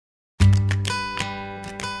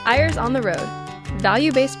Eyres on the Road,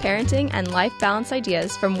 value-based parenting and life balance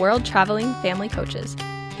ideas from world-traveling family coaches.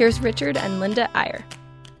 Here's Richard and Linda Eyre.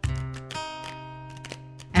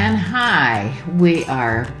 And hi, we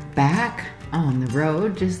are back on the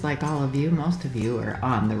road, just like all of you. Most of you are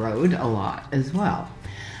on the road a lot as well.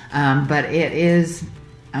 But it is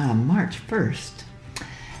March 1st,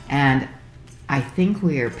 and I think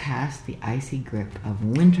we are past the icy grip of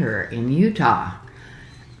winter in Utah.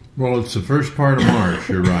 Well, it's the first part of March,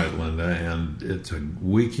 you're right, Linda, and it's a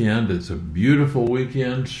weekend. It's a beautiful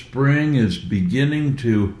weekend. Spring is beginning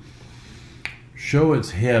to show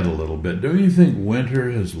its head a little bit. Don't you think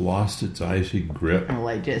winter has lost its icy grip? Well,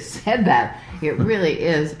 I just said that. It really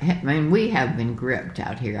is. I mean, we have been gripped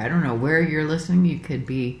out here. I don't know where you're listening. You could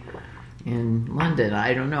be in London.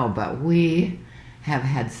 I don't know, but we have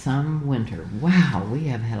had some winter. Wow, we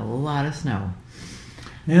have had a lot of snow.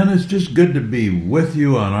 And it's just good to be with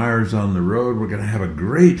you on Eyres on the Road. We're going to have a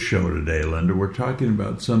great show today, Linda. We're talking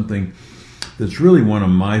about something that's really one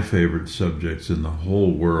of my favorite subjects in the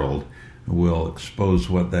whole world. We'll expose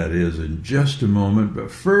what that is in just a moment.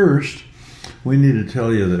 But first, we need to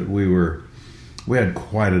tell you that we had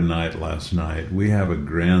quite a night last night. We have a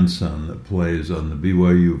grandson that plays on the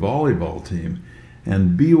BYU volleyball team.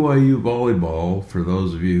 And BYU volleyball, for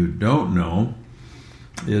those of you who don't know,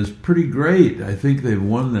 is pretty great. I think they've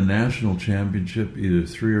won the national championship either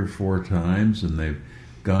 3 or 4 times, and they've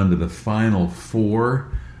gone to the Final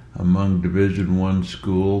Four among Division I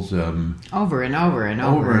schools. Over and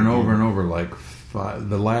over. Like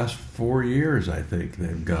the last 4 years, I think,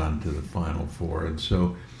 they've gone to the Final Four. And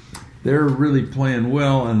so they're really playing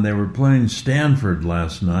well, and they were playing Stanford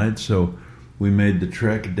last night, so we made the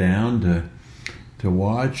trek down to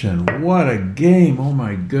watch, and what a game. Oh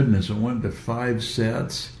my goodness, it went to 5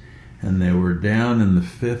 sets, and they were down in the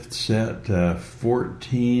 5th set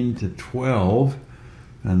 14-12,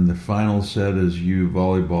 and the final set, as you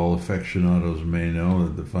volleyball aficionados may know,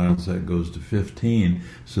 that the final set goes to 15,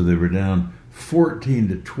 so they were down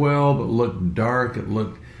 14-12. It looked dark. It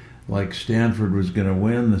looked like Stanford was going to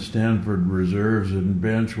win. The Stanford reserves and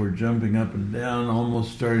bench were jumping up and down,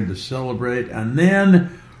 almost starting to celebrate, and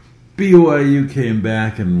then BYU came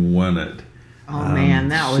back and won it. Oh man,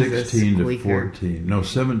 that was 16-14. No,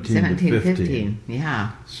 17-15.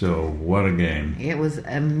 Yeah. So what a game! It was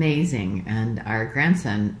amazing, and our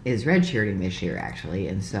grandson is redshirting this year actually,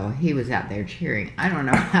 and so he was out there cheering. I don't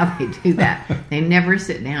know how they do that. They never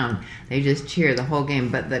sit down; they just cheer the whole game.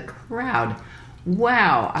 But the crowd,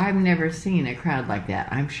 wow! I've never seen a crowd like that.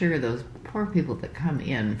 I'm sure those poor people that come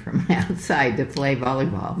in from outside to play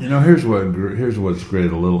volleyball. You know, here's what's great.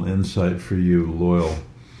 A little insight for you, loyal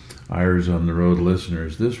Eyres on the Road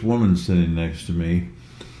listeners. This woman sitting next to me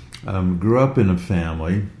grew up in a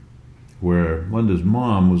family where Linda's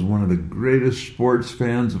mom was one of the greatest sports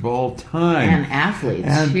fans of all time. And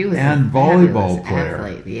athletes. She was a volleyball player.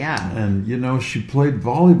 Athlete, yeah. And, you know, she played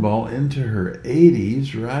volleyball into her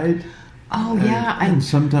 80s, right? Oh, yeah. And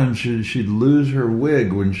sometimes she'd lose her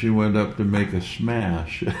wig when she went up to make a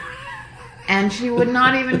smash. And she would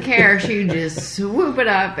not even care. She would just swoop it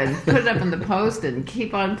up and put it up in the post and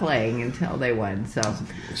keep on playing until they won. So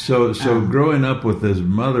growing up with this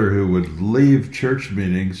mother who would leave church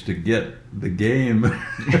meetings to get the game.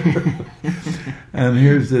 And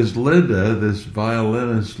here's this Linda, this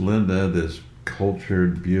violinist Linda, this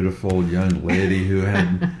cultured, beautiful young lady who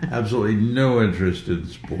had absolutely no interest in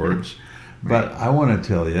sports. But I want to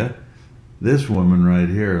tell you, this woman right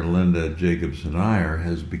here, Linda Jacobson Eyre,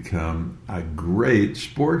 has become a great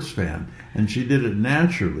sports fan. And she did it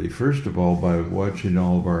naturally, first of all, by watching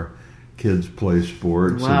all of our kids play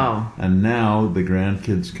sports. Wow. And now the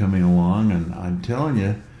grandkids coming along. And I'm telling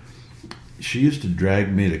you, she used to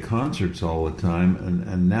drag me to concerts all the time.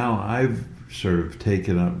 And now I've sort of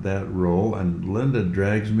taken up that role, and Linda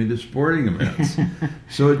drags me to sporting events.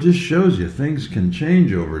 So it just shows you things can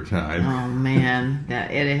change over time. Oh man,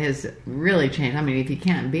 it has really changed. I mean, if you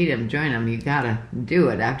can't beat them, join them. You gotta do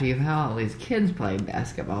it after you've had all these kids playing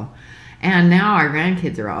basketball, and now our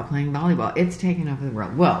grandkids are all playing volleyball. It's taken over the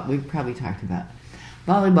world. Well, we've probably talked about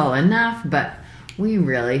volleyball enough, but we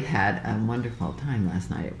really had a wonderful time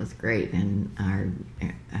last night. It was great, and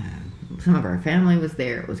some of our family was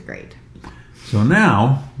there. It was great. So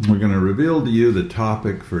now we're going to reveal to you the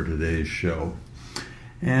topic for today's show.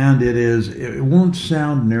 And it won't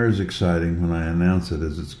sound near as exciting when I announce it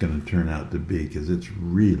as it's going to turn out to be, because it's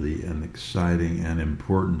really an exciting and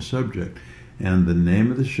important subject. And the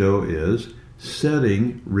name of the show is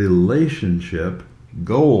Setting Relationship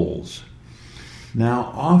Goals.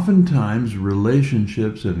 Now, oftentimes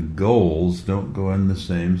relationships and goals don't go in the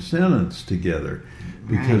same sentence together.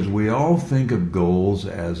 because Right. we all think of goals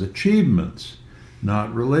as achievements,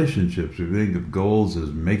 not relationships. We think of goals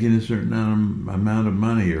as making a certain amount of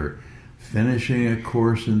money, or finishing a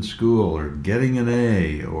course in school, or getting an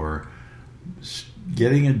A, or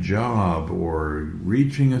getting a job, or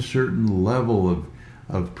reaching a certain level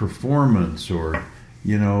of performance, or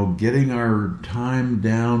getting our time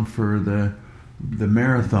down for the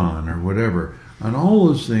marathon or whatever. And all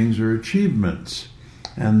those things are achievements,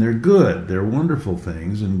 and they're good. They're wonderful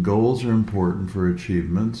things, and goals are important for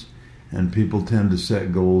achievements. And people tend to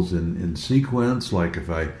set goals in sequence, like if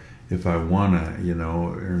I want to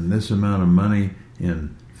earn this amount of money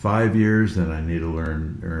in 5 years, then I need to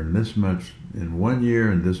earn this much in 1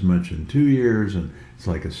 year and this much in 2 years, and it's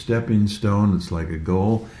like a stepping stone. It's like a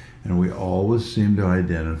goal, and we always seem to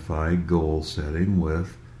identify goal setting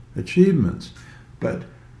with achievements. But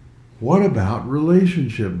what about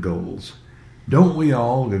relationship goals? Don't we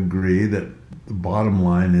all agree that the bottom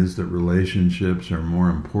line is that relationships are more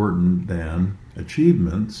important than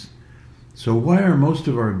achievements? So why are most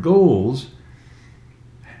of our goals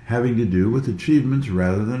having to do with achievements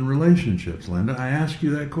rather than relationships? Linda, I ask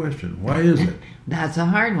you that question. Why is it? That's a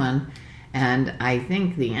hard one. And I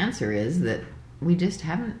think the answer is that we just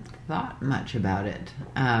haven't thought much about it.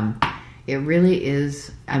 It really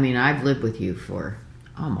is. I mean, I've lived with you for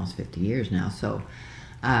almost 50 years now, so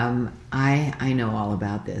I know all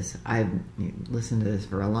about this. I've listened to this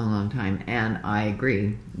for a long, long time, and I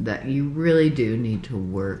agree that you really do need to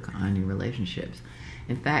work on your relationships.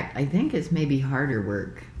 In fact, I think it's maybe harder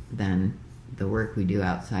work than the work we do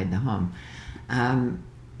outside the home.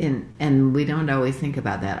 And we don't always think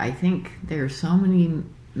about that. I think there are so many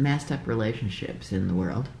messed up relationships in the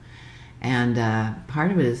world, and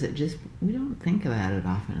part of it is that just we don't think about it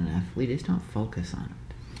often enough. We just don't focus on it.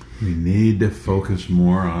 We need to focus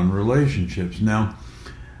more on relationships. Now,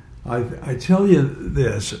 I tell you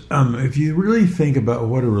this, if you really think about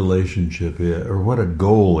what a relationship is, or what a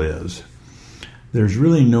goal is, there's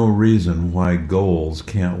really no reason why goals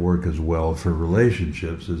can't work as well for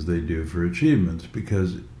relationships as they do for achievements,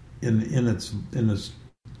 because in its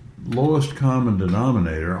lowest common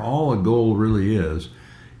denominator, all a goal really is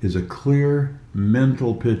a clear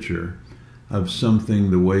mental picture of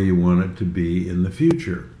something the way you want it to be in the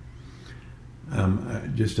future.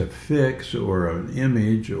 Just a fix or an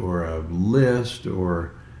image or a list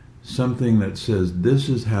or something that says this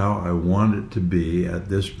is how I want it to be at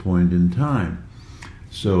this point in time.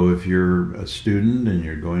 So if you're a student and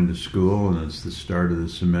you're going to school and it's the start of the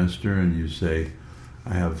semester and you say,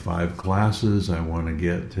 I have 5 classes, I want to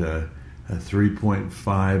get a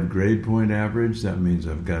 3.5 grade point average, that means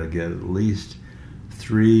I've got to get at least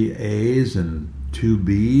 3 A's and 2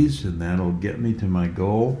 B's, and that'll get me to my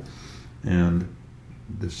goal. And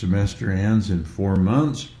the semester ends in 4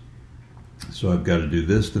 months, so I've got to do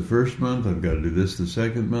this the first month, I've got to do this the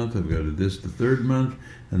second month, I've got to do this the third month,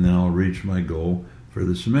 and then I'll reach my goal for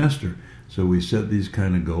the semester. So we set these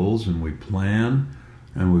kind of goals and we plan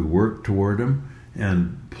and we work toward them.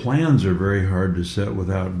 And plans are very hard to set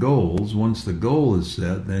without goals. Once the goal is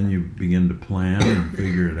set, then you begin to plan and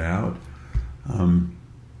figure it out.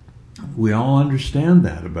 We all understand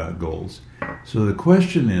that about goals. So the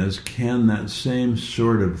question is, can that same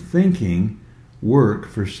sort of thinking work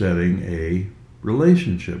for setting a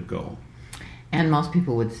relationship goal? And most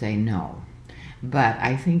people would say no. But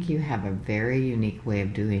I think you have a very unique way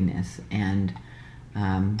of doing this, and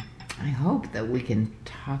I hope that we can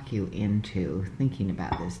talk you into thinking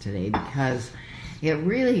about this today, because it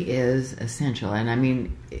really is essential. And I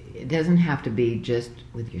mean, it doesn't have to be just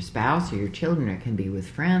with your spouse or your children. It can be with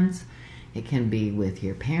friends. It can be with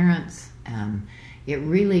your parents. It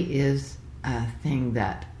really is a thing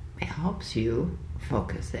that helps you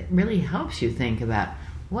focus. It really helps you think about,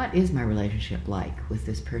 what is my relationship like with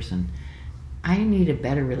this person? I need a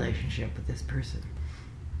better relationship with this person.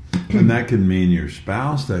 And that could mean your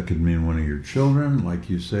spouse, that could mean one of your children, like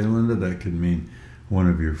you say, Linda, that could mean one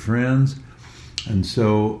of your friends. And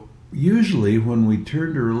so usually when we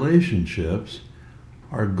turn to relationships,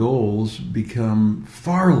 our goals become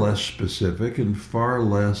far less specific and far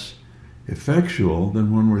less effectual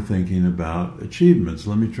than when we're thinking about achievements.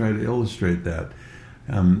 Let me try to illustrate that.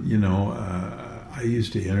 I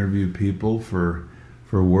used to interview people for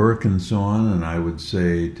work and so on, and I would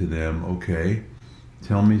say to them, okay,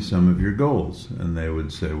 tell me some of your goals. And they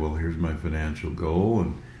would say, well, here's my financial goal,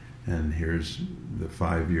 and here's the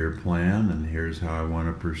 5-year plan, and here's how I want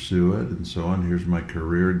to pursue it, and so on. Here's my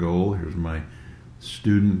career goal, here's my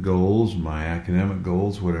student goals, my academic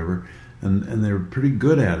goals, whatever. And they were pretty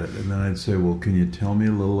good at it. And then I'd say, well, can you tell me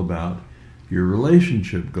a little about your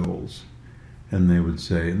relationship goals? and they would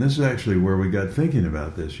say, and this is actually where we got thinking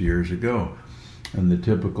about this years ago, and the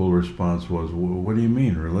typical response was, well, what do you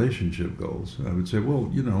mean, relationship goals? I would say,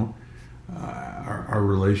 well, are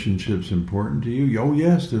relationships important to you? Oh,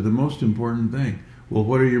 yes, they're the most important thing. Well,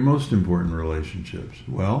 what are your most important relationships?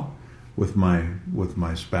 Well, with my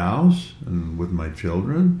spouse and with my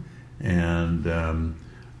children and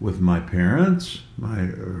with my parents,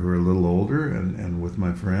 who are a little older, and with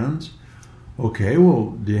my friends. Okay,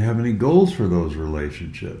 well, do you have any goals for those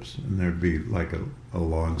relationships? And there'd be like a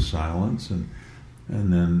long silence, and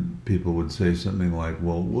then people would say something like,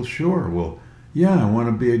 well, sure. Well, yeah, I want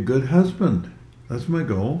to be a good husband. That's my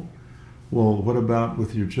goal. Well, what about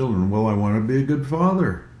with your children? Well, I want to be a good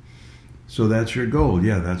father. So that's your goal.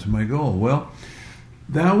 Yeah, that's my goal. Well,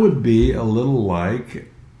 that would be a little like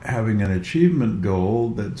having an achievement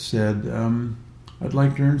goal that said, I'd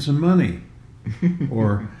like to earn some money,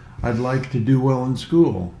 or I'd like to do well in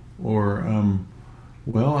school, or,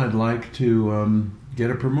 I'd like to get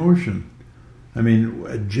a promotion. I mean,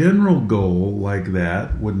 a general goal like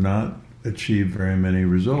that would not achieve very many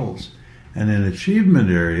results. And in achievement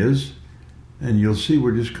areas, and you'll see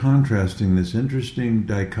we're just contrasting this interesting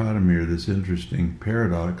dichotomy or this interesting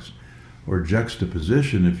paradox or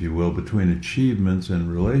juxtaposition, if you will, between achievements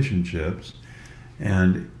and relationships.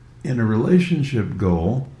 And in a relationship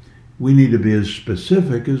goal, we need to be as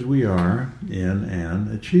specific as we are in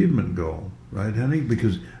an achievement goal. Right, honey?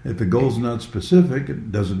 Because if the goal's not specific,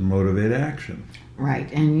 it doesn't motivate action.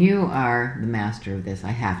 Right, and you are the master of this,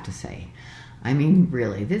 I have to say. I mean,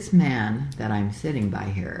 really, this man that I'm sitting by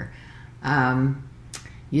here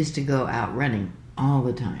used to go out running all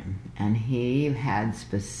the time, and he had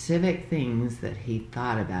specific things that he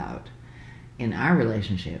thought about in our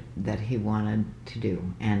relationship that he wanted to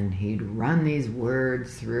do, and he'd run these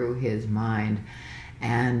words through his mind,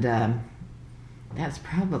 and that's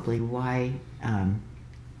probably why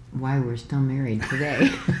we're still married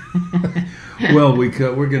today. Well, we're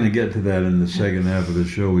going to get to that in the second half of the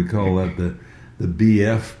show. We call that the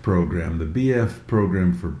BF program, the BF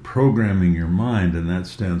program for programming your mind, and that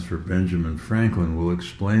stands for Benjamin Franklin. We'll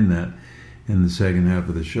explain that in the second half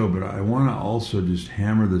of the show. But I want to also just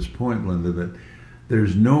hammer this point, Linda, that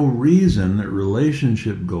there's no reason that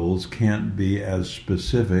relationship goals can't be as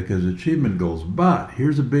specific as achievement goals. But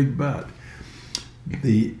here's a big but.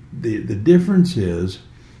 The difference is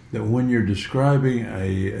that when you're describing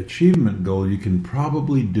a achievement goal, you can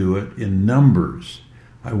probably do it in numbers.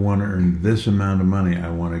 I want to earn this amount of money.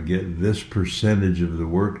 I want to get this percentage of the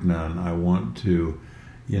work done. I want to,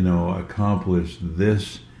 accomplish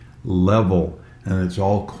this level, and it's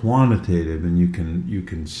all quantitative, and you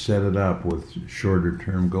can set it up with shorter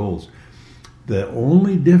term goals. The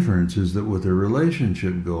only difference is that with a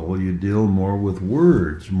relationship goal, you deal more with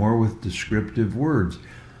words, more with descriptive words.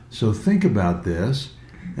 So think about this,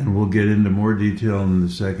 and we'll get into more detail in the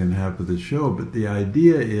second half of the show, but the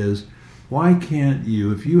idea is, why can't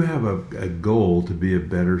you, if you have a goal to be a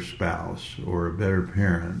better spouse or a better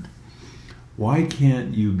parent, why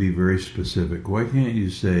can't you be very specific? Why can't you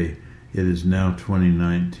say, it is now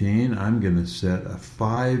 2019, I'm going to set a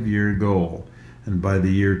 5-year goal, and by the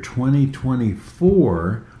year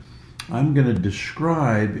 2024, I'm going to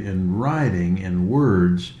describe in writing, in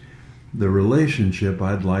words, the relationship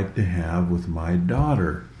I'd like to have with my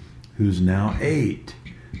daughter, who's now 8.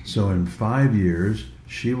 So in 5 years,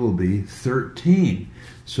 she will be 13.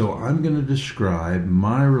 So I'm going to describe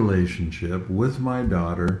my relationship with my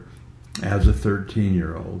daughter as a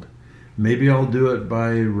 13-year-old. Maybe I'll do it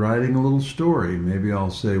by writing a little story. Maybe I'll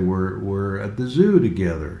say we're at the zoo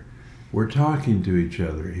together. We're talking to each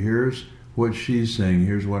other. Here's what she's saying.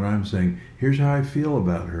 Here's what I'm saying. Here's how I feel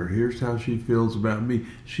about her. Here's how she feels about me.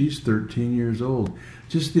 She's 13 years old.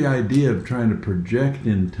 Just the idea of trying to project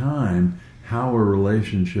in time how a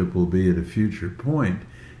relationship will be at a future point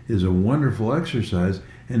is a wonderful exercise.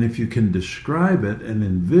 And if you can describe it and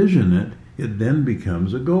envision it, it then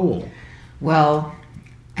becomes a goal. Well,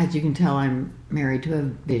 as you can tell, I'm married to a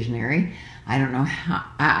visionary. I don't know how.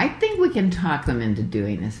 I think we can talk them into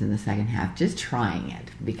doing this in the second half, just trying it,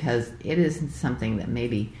 because it is something that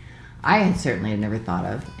maybe I had certainly never thought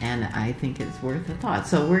of, and I think it's worth a thought.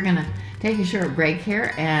 So we're going to take a short break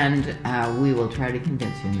here, and we will try to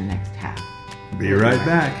convince you in the next half. Be right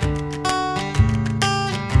back.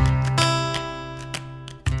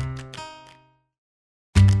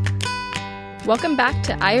 Welcome back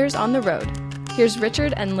to Eyres on the Road. Here's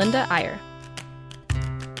Richard and Linda Eyre.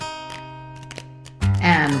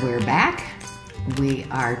 And we're back. We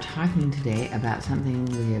are talking today about something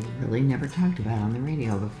we have really never talked about on the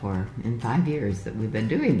radio before in 5 years that we've been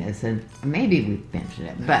doing this, and maybe we've mentioned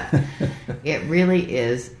it, but it really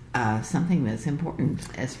is something that's important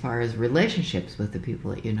as far as relationships with the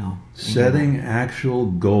people that you know. Setting actual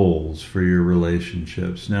goals for your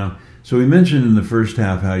relationships. Now, so we mentioned in the first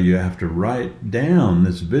half how you have to write down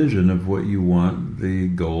this vision of what you want the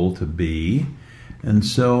goal to be. And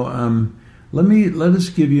so let us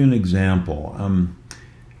give you an example.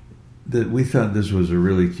 That we thought this was a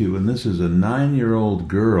really cute one. This is a 9-year-old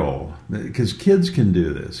girl, because kids can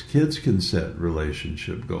do this. Kids can set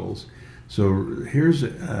relationship goals. So here's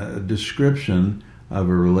a description of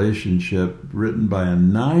a relationship written by a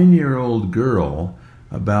 9-year-old girl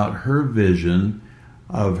about her vision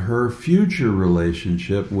of her future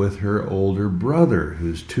relationship with her older brother,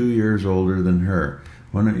 who's 2 years older than her.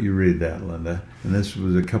 Why don't you read that, Linda? And this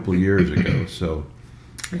was a couple years ago. So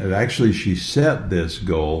actually she set this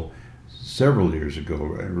goal several years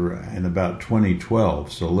ago, in about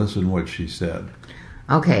 2012. So listen what she said.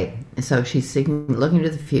 Okay, so she's looking to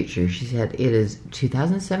the future. She said, it is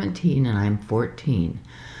 2017 and I'm 14.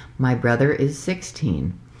 My brother is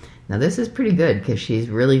 16. Now this is pretty good because she's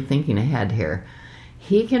really thinking ahead here.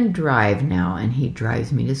 He can drive now and he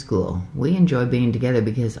drives me to school. We enjoy being together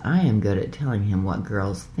because I am good at telling him what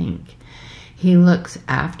girls think. He looks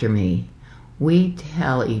after me. We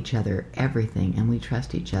tell each other everything and we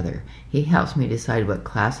trust each other. He helps me decide what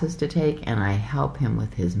classes to take and I help him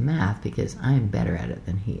with his math because I'm better at it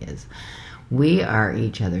than he is. We are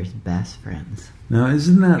each other's best friends. Now,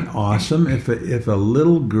 isn't that awesome? If a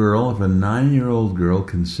little girl, if a 9-year-old girl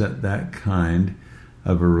can set that kind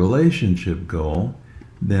of a relationship goal,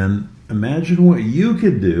 then imagine what you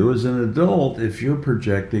could do as an adult if you're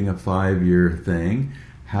projecting a 5-year thing,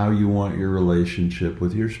 how you want your relationship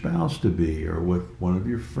with your spouse to be, or with one of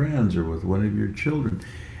your friends, or with one of your children.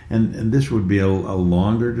 And this would be a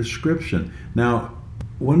longer description. Now,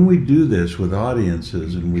 when we do this with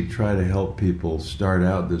audiences and we try to help people start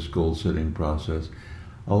out this goal-setting process,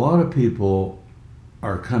 a lot of people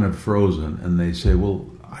are kind of frozen and they say, well,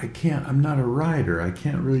 I'm not a writer. I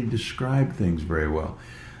can't really describe things very well.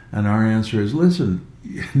 And our answer is, listen,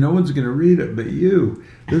 no one's going to read it but you.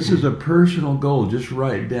 This is a personal goal. Just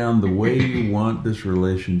write down the way you want this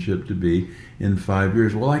relationship to be in 5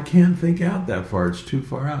 years. Well, I can't think out that far. It's too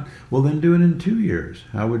far out. Well, then do it in 2 years.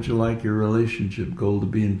 How would you like your relationship goal to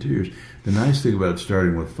be in 2 years? The nice thing about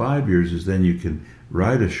starting with 5 years is then you can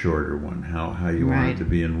write a shorter one, how you want it to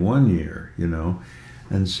be in 1 year, you know.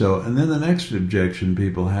 And then the next objection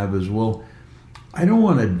people have is, well, I don't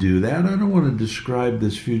want to do that. I don't want to describe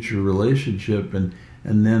this future relationship and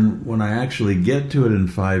then when I actually get to it in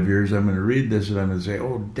 5 years, I'm going to read this and I'm going to say,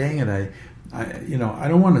 oh, dang it, I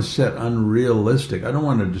don't want to set unrealistic. I don't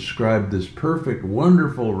want to describe this perfect,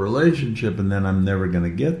 wonderful relationship and then I'm never going to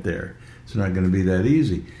get there. It's not going to be that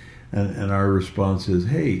easy. And our response is,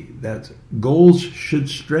 hey, goals should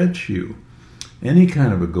stretch you. Any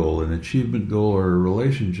kind of a goal, an achievement goal or a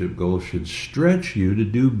relationship goal, should stretch you to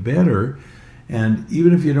do better. And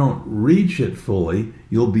even if you don't reach it fully,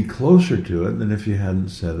 you'll be closer to it than if you hadn't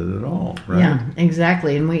set it at all, right? Yeah,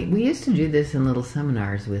 exactly. And we used to do this in little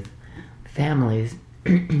seminars with families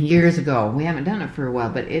years ago. We haven't done it for a while,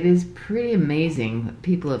 but it is pretty amazing.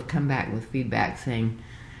 People have come back with feedback saying,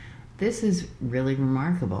 this is really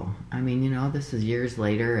remarkable. I mean, you know, this is years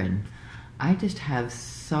later, and I just have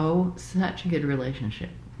such a good relationship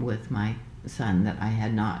with my son that I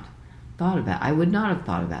had not thought about. I would not have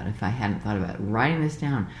thought about if I hadn't thought about writing this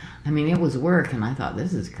down. I mean, it was work, and I thought,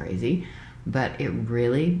 this is crazy, but it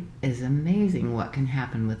really is amazing what can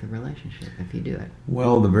happen with a relationship if you do it.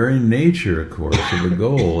 Well, the very nature, of course, of a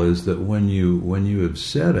goal is that when you have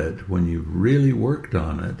set it, when you've really worked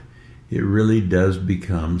on it, it really does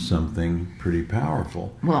become something pretty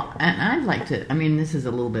powerful. Well, and I'd like to, I mean, this is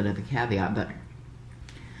a little bit of a caveat, but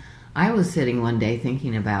I was sitting one day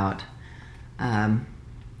thinking about I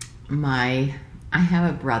have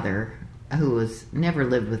a brother who was never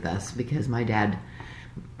lived with us because my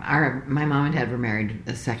mom and dad were married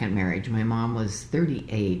a second marriage. My mom was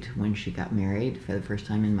 38 when she got married for the first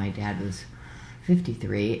time, and my dad was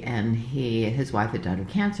 53, and his wife had died of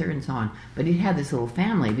cancer and so on. But he had this little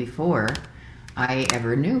family before I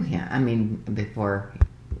ever knew him. I mean, before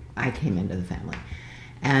I came into the family.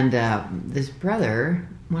 And this brother,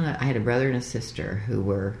 I had a brother and a sister who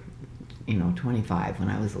were 25 when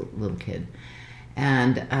I was a little kid.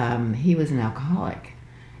 And he was an alcoholic.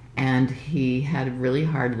 And he had a really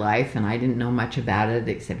hard life, and I didn't know much about it,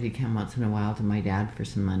 except he'd come once in a while to my dad for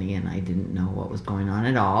some money, and I didn't know what was going on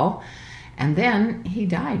at all. And then he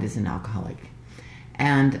died as an alcoholic.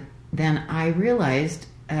 And then I realized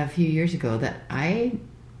a few years ago that I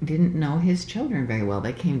didn't know his children very well.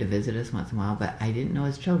 They came to visit us once in a while, but I didn't know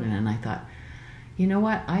his children. And I thought, you know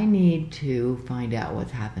what, I need to find out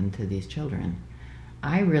what's happened to these children.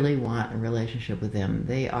 I really want a relationship with them.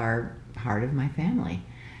 They are part of my family.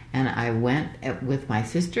 And I went with my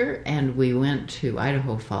sister, and we went to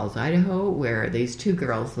Idaho Falls, Idaho, where these two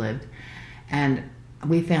girls lived, and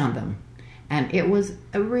we found them. And it was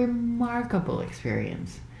a remarkable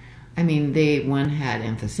experience. I mean, one had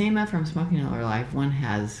emphysema from smoking all their life, one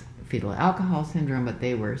has fetal alcohol syndrome, but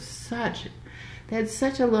they had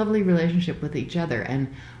such a lovely relationship with each other,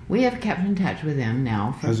 and we have kept in touch with them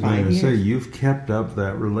now for 5 years. I was going to say, you've kept up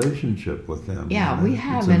that relationship with them. Yeah, we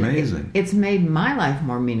have. It's amazing. It's made my life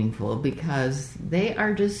more meaningful because they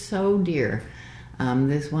are just so dear.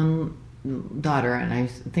 This one daughter, and I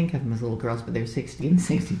think of them as little girls, but they're 60 and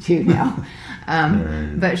 62 now.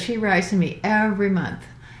 But she writes to me every month.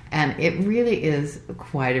 And it really is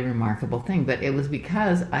quite a remarkable thing. But it was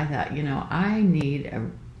because I thought, I need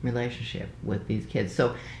a relationship with these kids.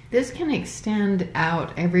 So this can extend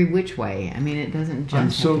out every which way. I mean, it doesn't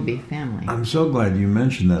just have to be family. I'm so glad you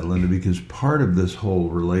mentioned that, Linda, because part of this whole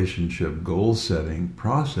relationship goal-setting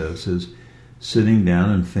process is sitting down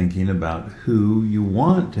and thinking about who you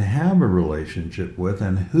want to have a relationship with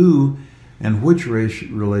and which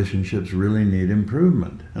relationships really need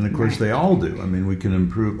improvement. And of course, They all do. I mean, we can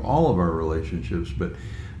improve all of our relationships,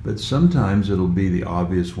 but sometimes it'll be the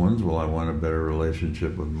obvious ones. Well, I want a better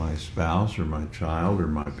relationship with my spouse or my child or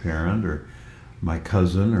my parent or my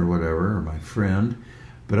cousin or whatever, or my friend.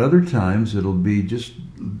 But other times it'll be just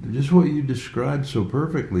what you described so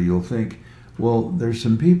perfectly. You'll think, well, there's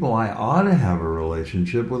some people I ought to have a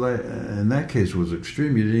relationship with. In that case, it was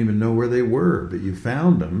extreme. You didn't even know where they were, but you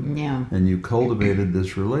found them, and you cultivated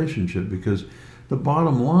this relationship. Because the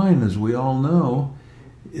bottom line, as we all know,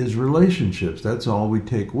 is relationships. That's all we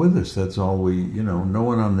take with us. That's all no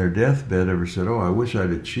one on their deathbed ever said, oh, I wish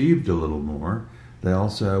I'd achieved a little more. They all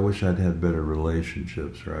say, I wish I'd had better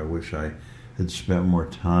relationships, or I wish I had spent more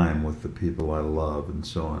time with the people I love, and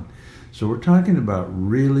so on. So we're talking about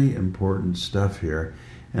really important stuff here,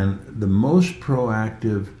 and the most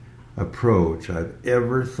proactive approach I've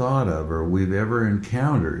ever thought of or we've ever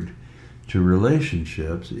encountered to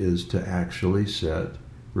relationships is to actually set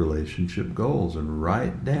relationship goals and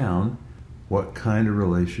write down what kind of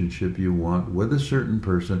relationship you want with a certain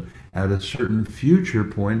person at a certain future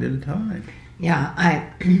point in time.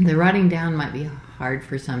 Yeah, the writing down might be hard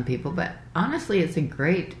for some people, but honestly, it's a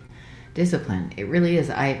great discipline. It really is.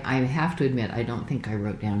 I have to admit, I don't think I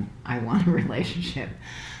wrote down, I want a relationship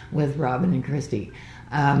with Robin and Christy.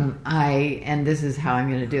 And this is how I'm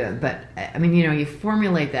going to do it. But, I mean, you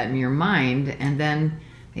formulate that in your mind, and then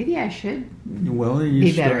maybe I should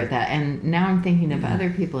be better at that. And now I'm thinking of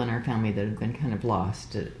other people in our family that have been kind of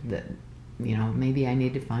lost, that, maybe I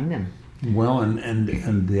need to find them. Well,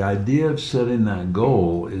 and the idea of setting that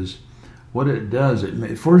goal is, what it does,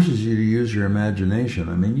 it forces you to use your imagination.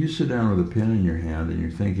 I mean, you sit down with a pen in your hand and you're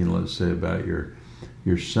thinking, let's say, about your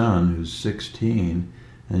son who's 16,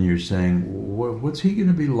 and you're saying, what's he going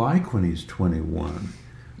to be like when he's 21?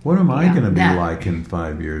 What am I going to be like in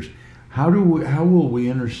 5 years? How will we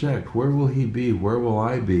intersect? Where will he be? Where will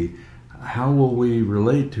I be? How will we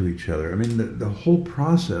relate to each other? I mean, the whole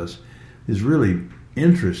process is really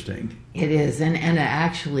interesting. It is, and it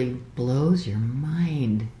actually blows your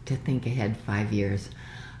mind to think ahead 5 years.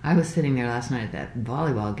 I was sitting there last night at that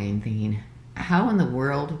volleyball game thinking, how in the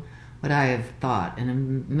world would I have thought in a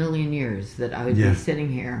million years that I would be sitting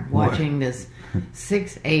here watching this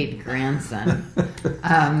 6'8" grandson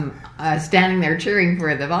standing there cheering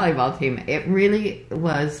for the volleyball team? It really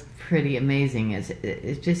was pretty amazing.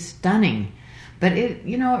 It's just stunning. But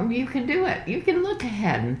you can do it. You can look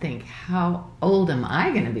ahead and think, how old am I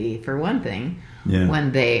going to be, for one thing,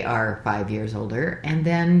 when they are 5 years older? And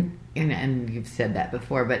then, and you've said that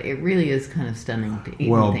before, but it really is kind of stunning to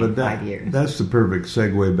even think 5 years. That's the perfect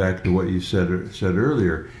segue back to what you said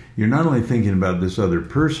earlier. You're not only thinking about this other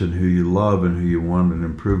person who you love and who you want an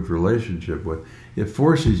improved relationship with, it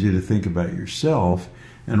forces you to think about yourself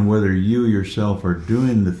and whether you yourself are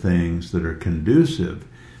doing the things that are conducive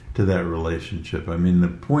to that relationship. I mean, the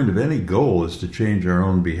point of any goal is to change our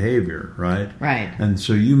own behavior, right? Right. And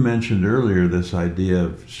so you mentioned earlier this idea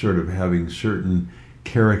of sort of having certain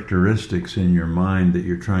characteristics in your mind that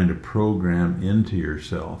you're trying to program into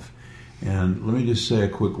yourself. And let me just say a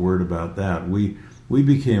quick word about that. We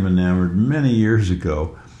became enamored many years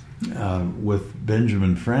ago with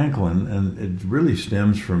Benjamin Franklin, and it really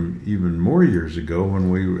stems from even more years ago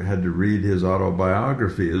when we had to read his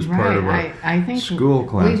autobiography as part of our school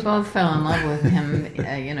class. We both fell in love with him,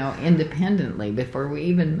 independently before we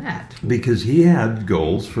even met. Because he had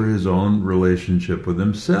goals for his own relationship with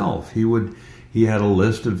himself. He would he had a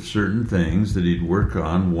list of certain things that he'd work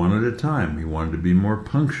on one at a time. He wanted to be more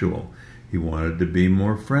punctual. He wanted to be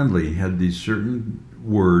more friendly. He had these certain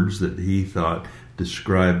words that he thought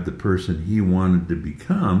described the person he wanted to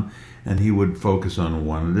become, and he would focus on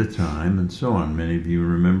one at a time and so on. Many of you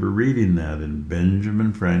remember reading that in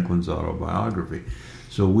Benjamin Franklin's autobiography.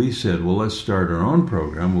 So we said, well, let's start our own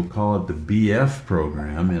program. We'll call it the BF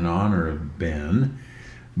program in honor of Ben,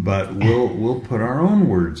 but we'll put our own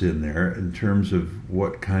words in there in terms of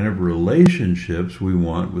what kind of relationships we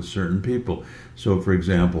want with certain people. So, for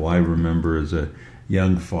example, I remember as a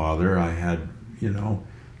young father, I had,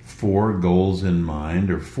 4 goals in mind,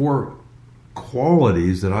 or 4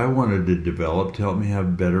 qualities that I wanted to develop to help me have a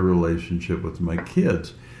better relationship with my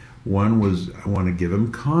kids. One was I want to give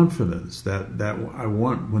them confidence. That I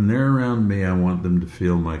want, when they're around me, I want them to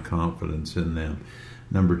feel my confidence in them.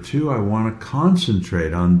 Number 2, I want to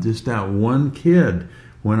concentrate on just that one kid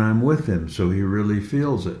when I'm with him, so he really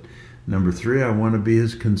feels it. Number 3, I want to be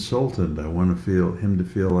his consultant. I want him to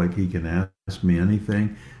feel like he can ask me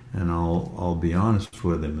anything, and I'll be honest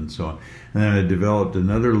with him, and so on. And then I developed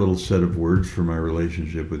another little set of words for my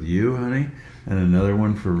relationship with you, honey, and another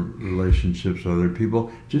one for relationships with other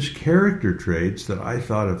people. Just character traits that I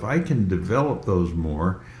thought if I can develop those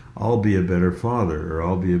more, I'll be a better father, or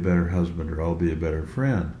I'll be a better husband, or I'll be a better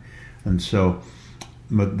friend. And so,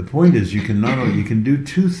 but the point is, you can do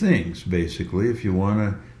 2 things basically if you want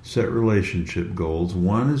to set relationship goals.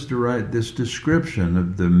 One is to write this description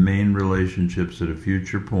of the main relationships at a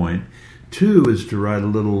future point. 2 is to write a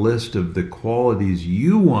little list of the qualities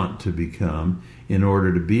you want to become in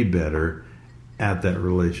order to be better at that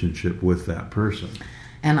relationship with that person.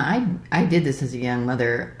 And I did this as a young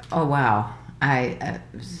mother. Oh, wow.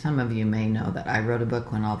 Some of you may know that I wrote a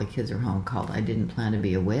book when all the kids are home called I Didn't Plan to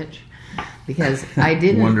Be a Witch, because I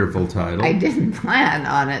didn't. Wonderful title. I didn't plan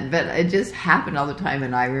on it, but it just happened all the time,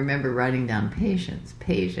 and I remember writing down patience,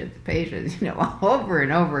 over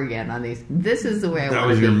and over again on these. This is the way I want to be. That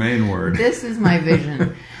was your main word. This is my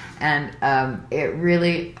vision. And it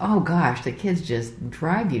really, oh gosh, the kids just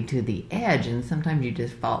drive you to the edge, and sometimes you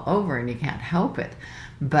just fall over and you can't help it.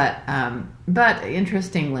 But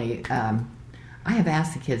interestingly, I have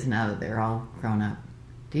asked the kids now that they're all grown up,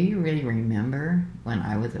 do you really remember when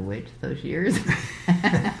I was a witch those years?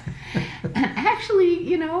 And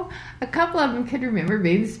actually, a couple of them could remember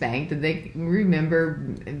being spanked, and they remember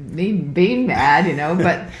me being mad,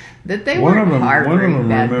 but that they weren't harboring One of them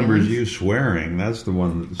bad remembers feelings. you swearing. That's the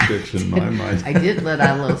one that sticks in my mind. I did let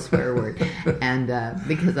out a little swear word, and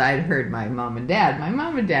because I'd heard my mom and dad, my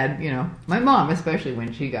mom, especially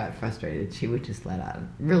when she got frustrated, she would just let out a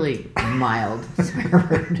really mild swear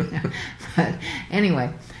word. But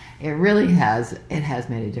anyway, it really has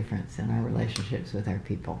made a difference in our relationships with our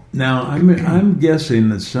people. Now, I'm guessing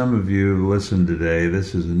that some of you who listened today,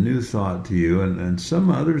 this is a new thought to you, and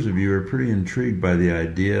some others of you are pretty intrigued by the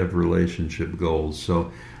idea of relationship goals.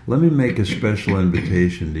 So let me make a special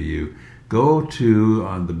invitation to you. Go to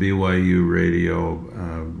the BYU Radio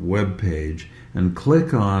webpage and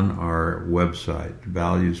click on our website,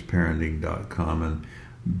 valuesparenting.com, and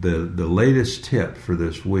the latest tip for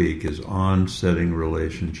this week is on setting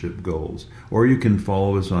relationship goals. Or you can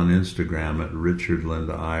follow us on Instagram at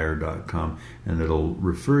richardlindaier.com, and it'll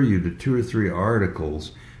refer you to 2 or 3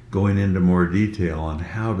 articles going into more detail on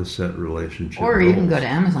how to set relationship goals. Or even go to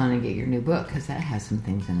Amazon and get your new book, because that has some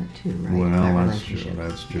things in it too, right? Well,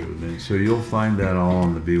 that's true. And so you'll find that all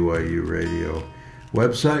on the BYU Radio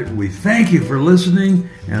website. We thank you for listening,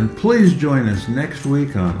 and please join us next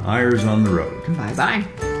week on Eyres on the Road.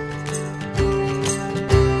 Bye-bye.